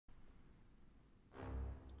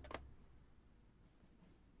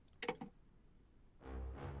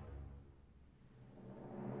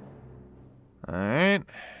Alright.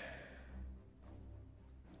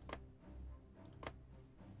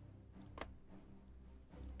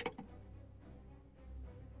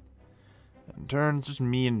 In turn, it's just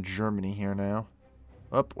me and Germany here now.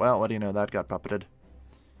 Oh, well, what do you know? That got puppeted.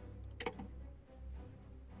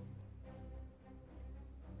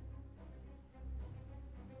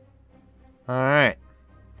 Alright.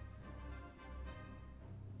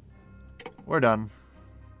 We're done.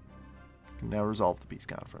 Can now resolve the peace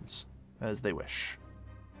conference, as they wish.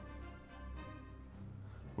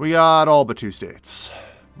 We got all but 2 states,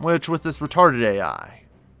 which with this retarded AI,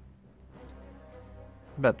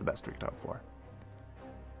 bet the best we could hope for.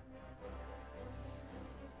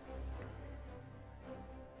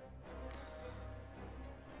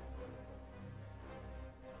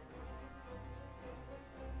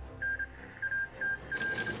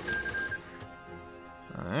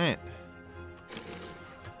 Alright.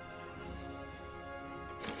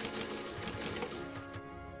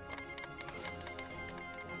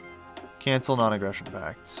 Cancel non-aggression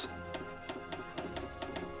pacts.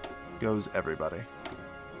 Goes everybody.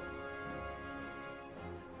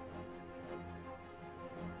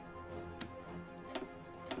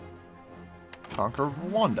 Conquer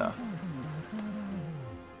Rwanda.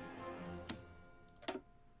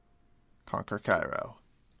 Conquer Cairo.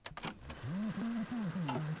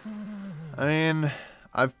 I mean,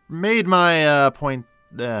 I've made my point.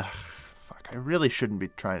 Fuck, I really shouldn't be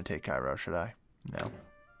trying to take Cairo, should I? No.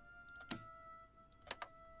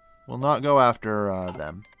 We'll not go after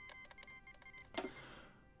them.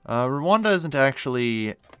 Rwanda isn't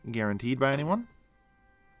actually guaranteed by anyone.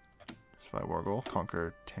 Spy war goal.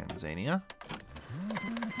 Conquer Tanzania.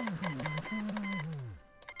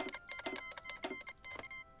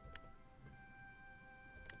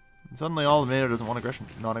 And suddenly all of NATO doesn't want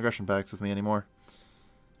non-aggression pacts with me anymore.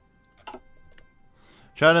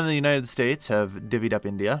 China and the United States have divvied up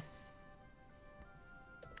India.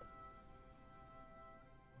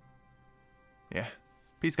 Yeah,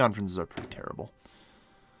 peace conferences are pretty terrible.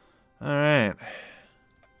 Alright.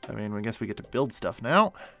 I mean, I guess we get to build stuff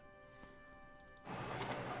now.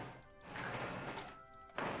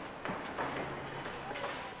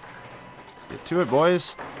 Let's get to it,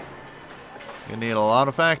 boys. Gonna need a lot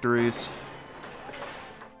of factories.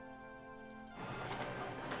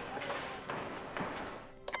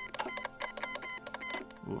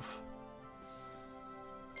 Oof.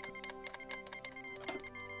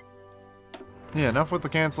 Yeah, enough with the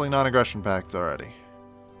canceling non-aggression pacts already.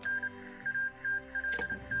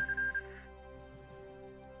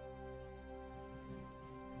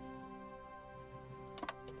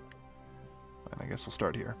 And I guess we'll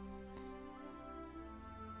start here.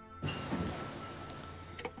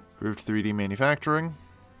 Improved 3D manufacturing.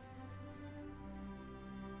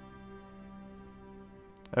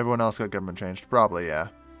 Everyone else got government changed? Probably, yeah.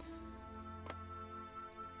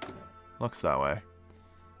 Looks that way.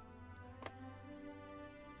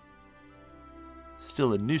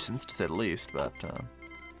 Still a nuisance, to say the least, but...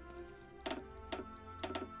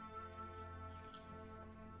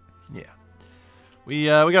 yeah. We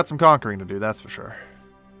got some conquering to do, that's for sure.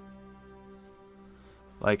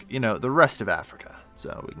 Like, you know, the rest of Africa.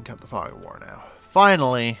 So we can cut the fog of war now.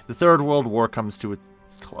 Finally, the Third World War comes to its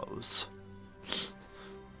close.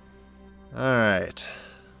 Alright.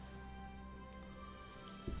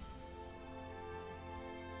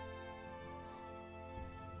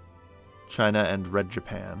 China and Red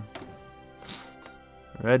Japan.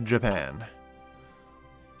 Red Japan.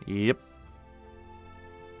 Yep.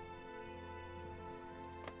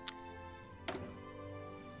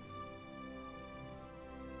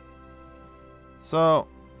 So,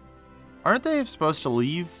 aren't they supposed to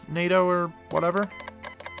leave NATO or whatever?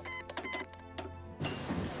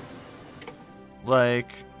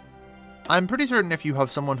 Like, I'm pretty certain if you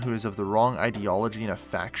have someone who is of the wrong ideology in a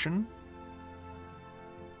faction,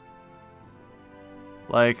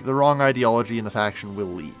 like, the wrong ideology in the faction will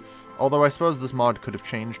leave. Although I suppose this mod could have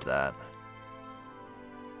changed that.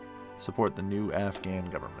 Support the new Afghan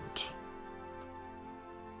government.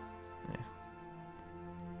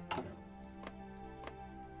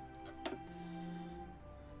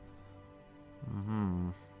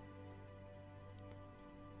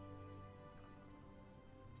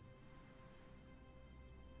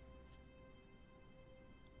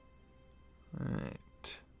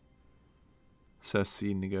 Alright.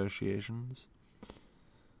 SSC negotiations.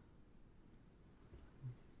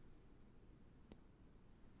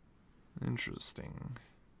 Interesting.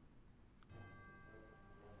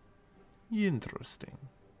 Interesting.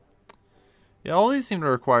 Yeah, all these seem to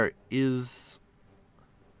require is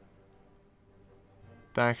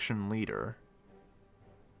faction leader.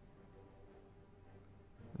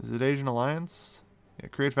 Is it Asian Alliance? Yeah,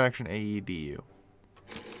 create faction AEDU.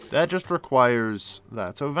 That just requires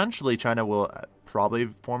that. So eventually China will probably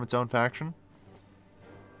form its own faction.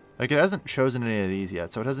 Like, it hasn't chosen any of these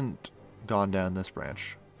yet, so it hasn't gone down this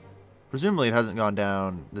branch. Presumably it hasn't gone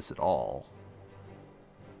down this at all.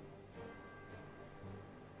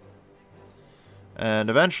 And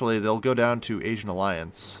eventually they'll go down to Asian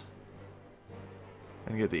Alliance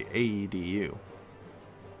and get the AEDU.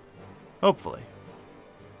 Hopefully.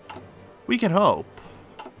 We can hope.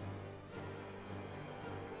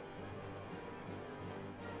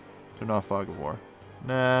 Turn off Fog of War.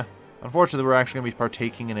 Nah. Unfortunately, we're actually going to be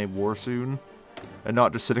partaking in a war soon. And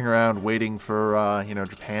not just sitting around waiting for, you know,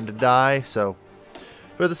 Japan to die. So,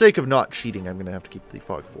 for the sake of not cheating, I'm going to have to keep the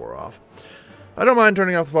Fog of War off. I don't mind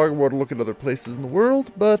turning off the Fog of War to look at other places in the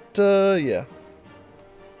world, but, yeah.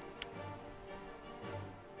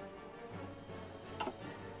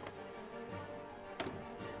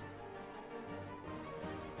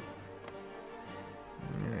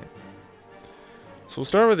 Alright. So we'll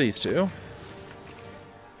start with these two.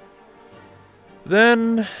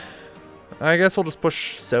 Then, I guess we'll just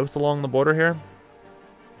push south along the border here.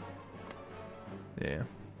 Yeah.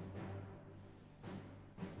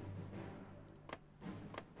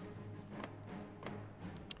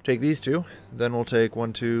 Take these two. Then we'll take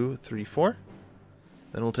 1, 2, 3, 4.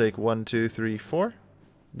 Then we'll take 1, 2, 3, 4.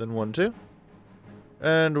 Then 1, 2.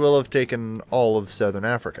 And we'll have taken all of Southern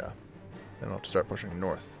Africa. Then we'll have to start pushing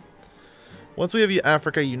north. Once we have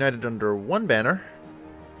Africa united under one banner,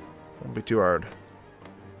 won't be too hard.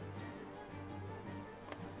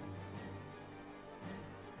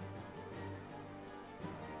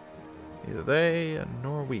 Neither they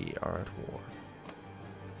nor we are at war.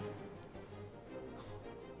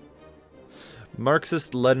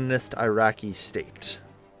 Marxist-Leninist Iraqi state.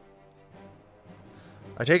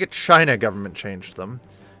 I take it China government changed them.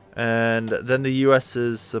 And then the US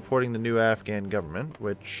is supporting the new Afghan government,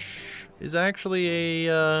 which is actually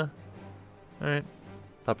a, alright,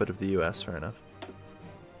 puppet of the US, fair enough.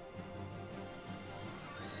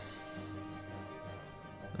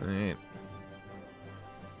 Alright.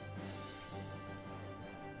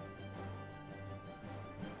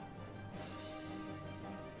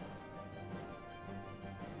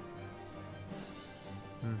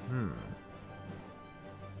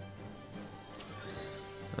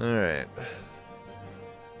 Alright.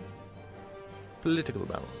 Political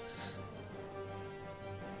balance.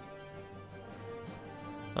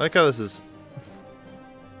 I like how this is...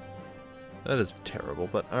 That is terrible,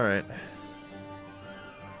 but alright.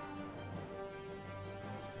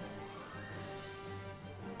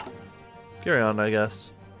 Carry on, I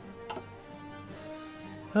guess.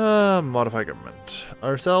 Modify government.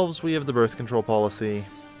 Ourselves, we have the birth control policy.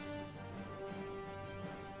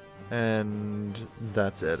 And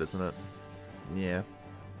that's it, isn't it? Yeah.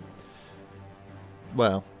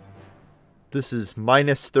 Well, this is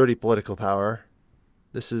minus 30 political power.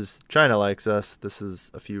 This is China likes us. This is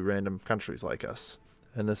a few random countries like us.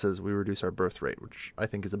 And this is we reduce our birth rate, which I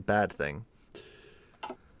think is a bad thing.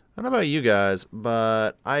 I don't know about you guys,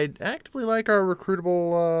 but I actively like our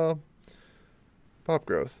recruitable pop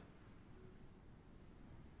growth.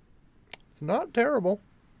 It's not terrible.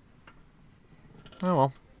 Oh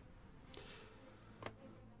well.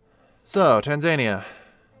 So, Tanzania.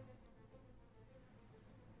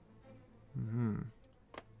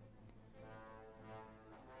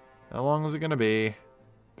 How long is it going to be?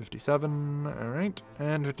 57, alright,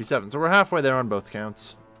 and 57. So we're halfway there on both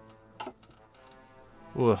counts.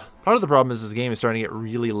 Ugh. Part of the problem is this game is starting to get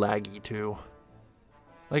really laggy, too.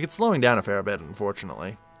 Like, it's slowing down a fair bit,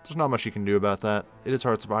 unfortunately. There's not much you can do about that. It is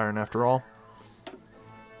Hearts of Iron, after all.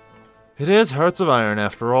 It is Hearts of Iron,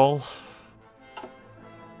 after all.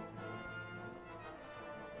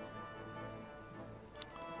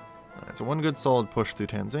 Alright, so one good solid push through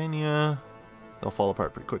Tanzania. They'll fall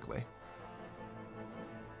apart pretty quickly.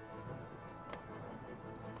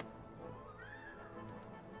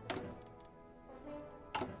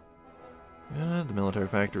 Yeah, the military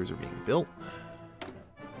factories are being built.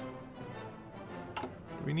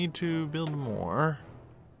 We need to build more.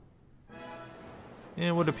 Yeah,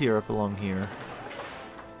 it would appear up along here.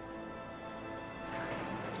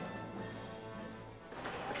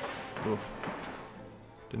 Oof.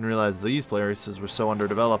 Didn't realize these places were so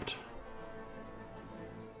underdeveloped.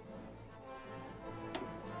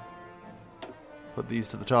 Put these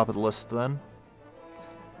to the top of the list then.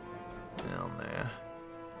 Hell nah.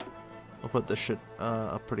 I'll put this shit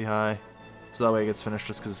up pretty high. So that way it gets finished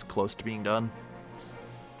just because it's close to being done.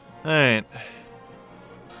 Alright.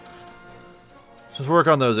 Just work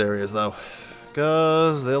on those areas though.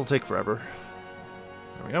 Because they'll take forever.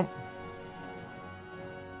 There we go.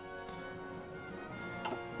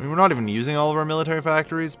 I mean, we're not even using all of our military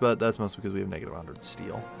factories, but that's mostly because we have negative 100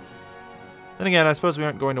 steel. Then again, I suppose we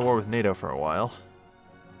aren't going to war with NATO for a while.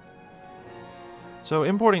 So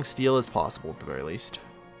importing steel is possible at the very least.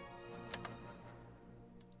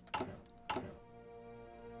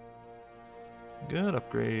 Good,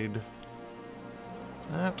 upgrade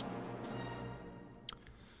that.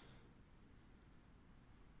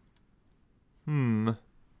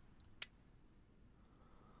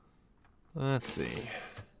 Let's see.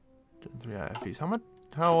 Gen 3 IFEs.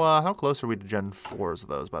 How close are we to Gen 4s of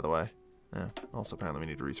those, by the way? Yeah, also apparently we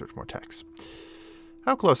need to research more techs.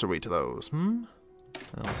 How close are we to those? Well,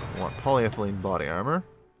 we want polyethylene body armor.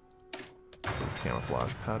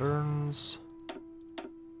 Camouflage patterns.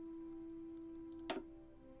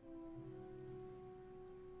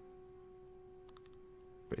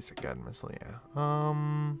 Basic guide missile, yeah.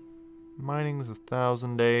 Mining's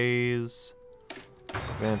 1,000 days.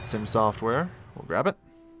 Advanced sim software. We'll grab it.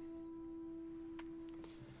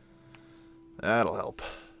 That'll help.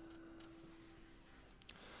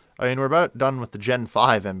 I mean, we're about done with the Gen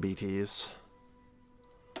 5 MBTs.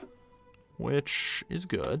 Which is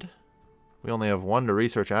good. We only have one to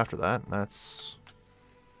research after that, and that's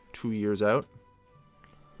 2 years out.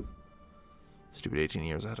 Stupid 18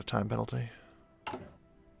 years ahead of time penalty.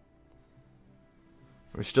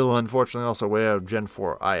 We're still, unfortunately, also way out of Gen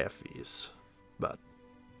 4 IFEs. But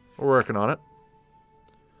we're working on it.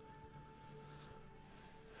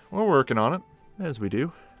 We're working on it, as we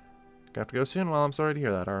do. Got to go soon? Well, I'm sorry to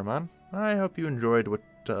hear that, Arman. I hope you enjoyed what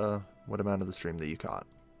amount of the stream that you caught.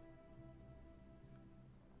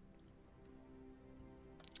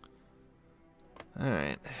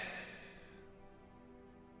 Alright.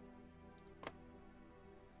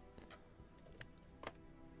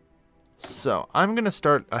 So, I'm going to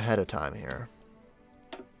start ahead of time here.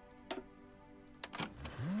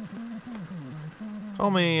 Call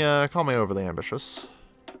me overly ambitious.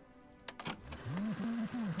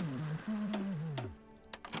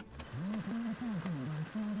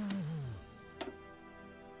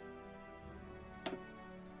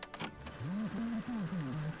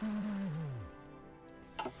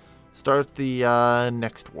 Start the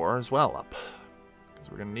next war as well up, because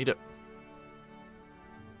we're going to need it.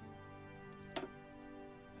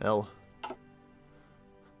 Hell.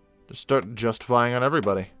 Just start justifying on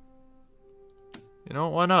everybody. You know,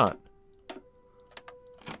 why not?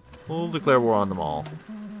 We'll declare war on them all.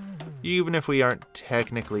 Even if we aren't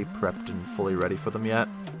technically prepped and fully ready for them yet.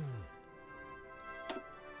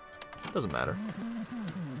 Doesn't matter.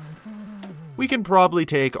 We can probably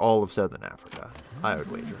take all of Southern Africa, I would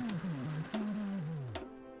wager.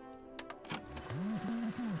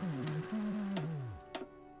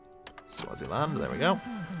 Swaziland, there we go.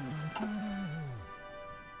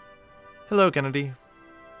 Hello, Kennedy.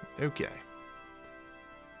 Okay.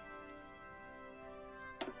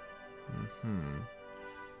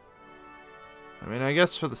 I mean, I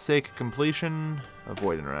guess for the sake of completion,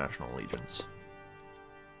 avoid international allegiance.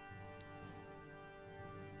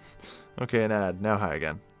 Okay, an ad. Now hi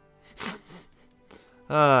again.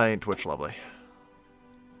 Ain't Twitch lovely.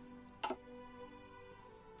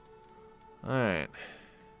 Alright.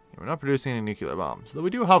 We're not producing any nuclear bombs, though we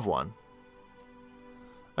do have one.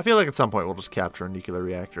 I feel like at some point we'll just capture a nuclear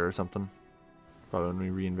reactor or something. Probably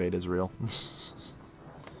when we reinvade Israel.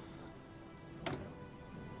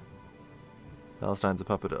 Palestine's a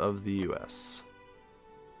puppet of the U.S.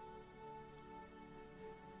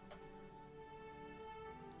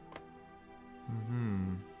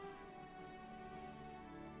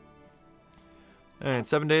 Alright,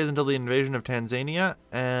 7 days until the invasion of Tanzania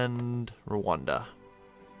and Rwanda.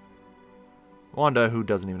 Rwanda, who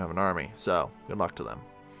doesn't even have an army, so good luck to them.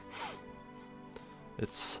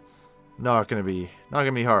 It's not gonna be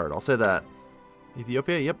hard, I'll say that.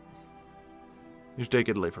 Ethiopia, yep. You should take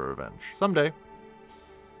Italy for revenge. Someday.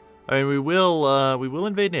 I mean, we will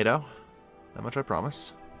invade NATO. That much I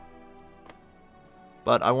promise.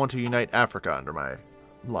 But I want to unite Africa under my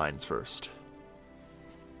lines first.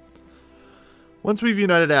 Once we've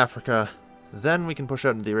united Africa, then we can push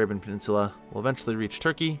out into the Arabian Peninsula. We'll eventually reach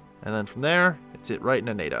Turkey, and then from there, it's it right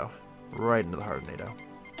into NATO. Right into the heart of NATO.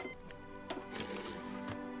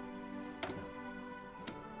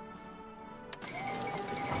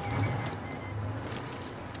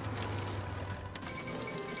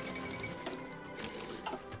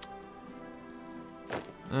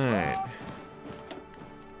 Alright.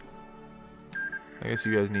 I guess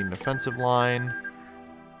you guys need an offensive line.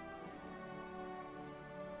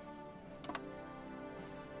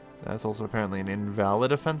 That's also apparently an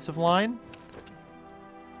invalid offensive line.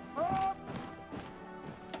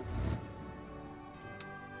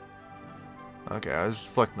 Okay, I was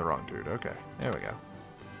selecting the wrong dude. Okay, there we go.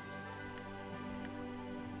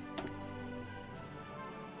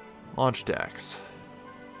 Launch decks.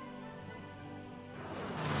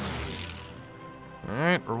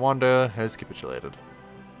 Alright, Rwanda has capitulated.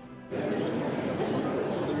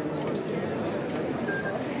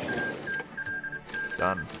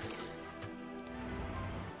 Done.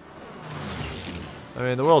 I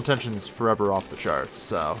mean, the world tension's forever off the charts,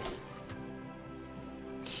 so...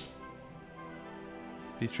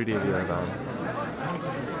 Peace treaty of Yerevan.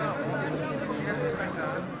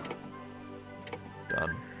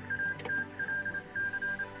 Done.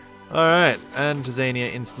 Alright, and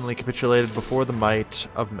Tanzania instantly capitulated before the might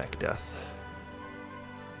of Mekdeth.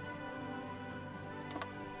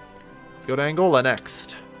 Let's go to Angola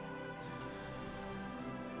next.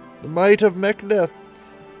 The might of Mekdeth.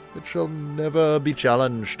 It shall never be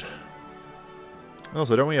challenged.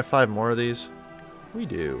 Also, don't we have 5 more of these? We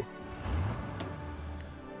do.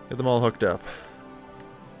 Get them all hooked up.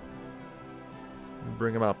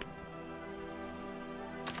 Bring them up.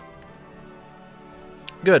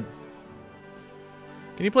 Good.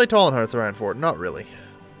 Can you play tall in Hearts of Iron 4? Not really.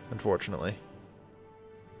 Unfortunately.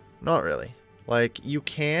 Not really. Like, you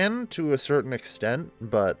can to a certain extent,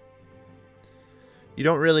 but you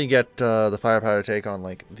don't really get the firepower to take on,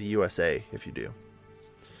 like, the USA if you do.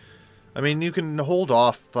 I mean, you can hold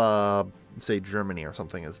off, say, Germany or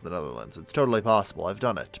something as the Netherlands. It's totally possible. I've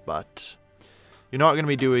done it, but you're not going to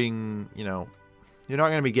be doing, you know, you're not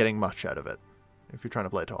going to be getting much out of it if you're trying to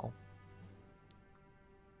play tall.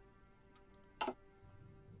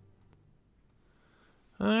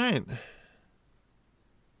 Alright.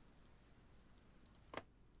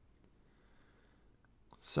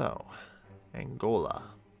 So, Angola.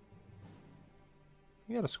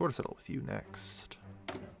 We got a score to settle with you next.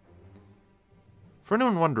 For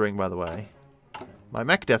anyone wondering, by the way, my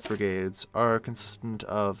Mekdeth brigades are consistent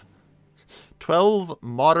of 12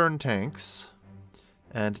 modern tanks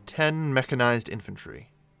and 10 mechanized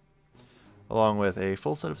infantry, along with a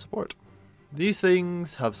full set of support. These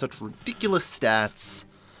things have such ridiculous stats.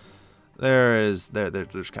 They're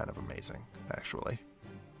just kind of amazing, actually.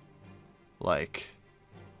 Like,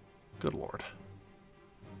 good lord.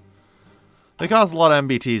 They cost a lot of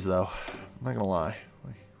MBTs, though. I'm not gonna lie.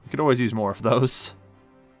 We could always use more of those.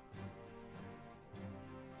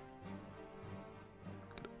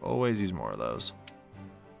 Could always use more of those.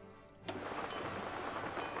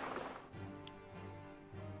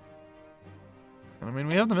 I mean,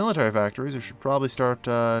 we have the military factories. We should probably start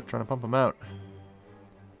trying to pump them out.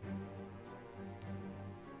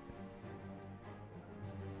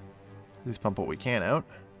 At least pump what we can out.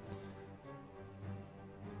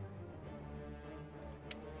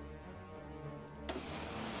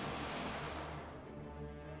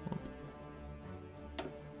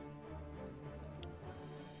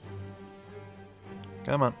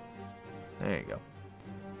 Come on. There you go.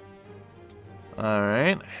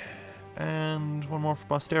 Alright. And one more for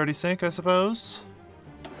posterity's sake, I suppose.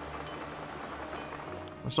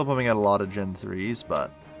 We're still pumping out a lot of Gen 3s,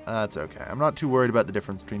 but that's okay. I'm not too worried about the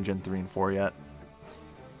difference between Gen 3 and 4 yet.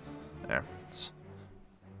 There. It's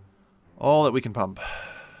all that we can pump.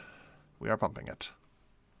 We are pumping it.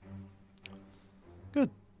 Good.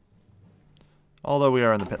 Although we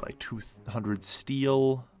are in the pit like 200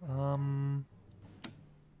 steel.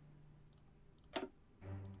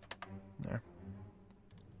 There.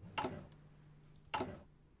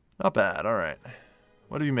 Not bad, alright.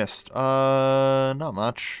 What have you missed? Not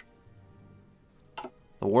much.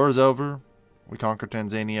 The war is over. We conquered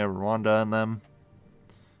Tanzania, Rwanda, and them.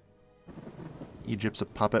 Egypt's a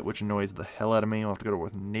puppet, which annoys the hell out of me. I'll have to go to war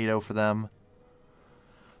with NATO for them.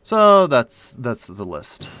 So, that's the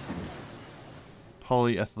list.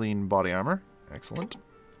 Polyethylene body armor. Excellent.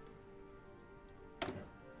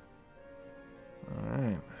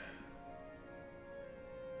 Alright.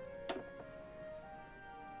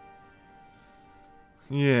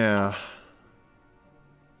 Yeah.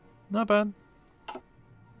 Not bad.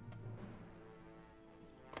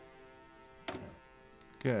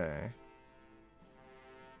 Okay.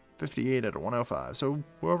 58 out of 105. So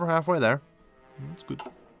we're over halfway there. That's good.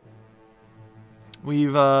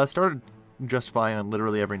 We've started justifying on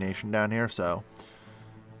literally every nation down here, so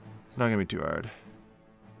it's not going to be too hard.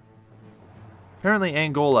 Apparently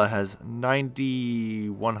Angola has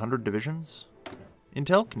 9,100 divisions.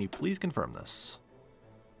 Intel, can you please confirm this?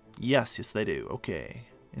 Yes, they do. Okay.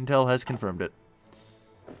 Intel has confirmed it.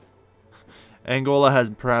 Angola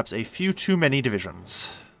has perhaps a few too many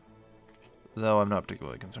divisions. Though I'm not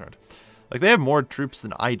particularly concerned. Like, they have more troops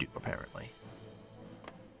than I do, apparently.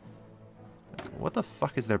 What the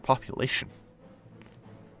fuck is their population?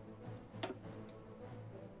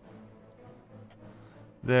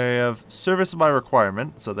 They have service by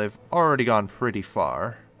requirement, so they've already gone pretty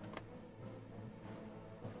far.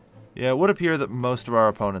 Yeah, it would appear that most of our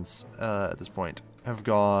opponents at this point have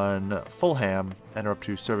gone full ham and are up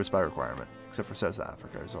to service by requirement, except for South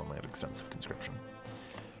Africa, who's only have extensive conscription.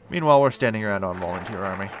 Meanwhile, we're standing around on volunteer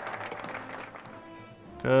army.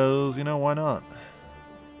 Because, you know, why not?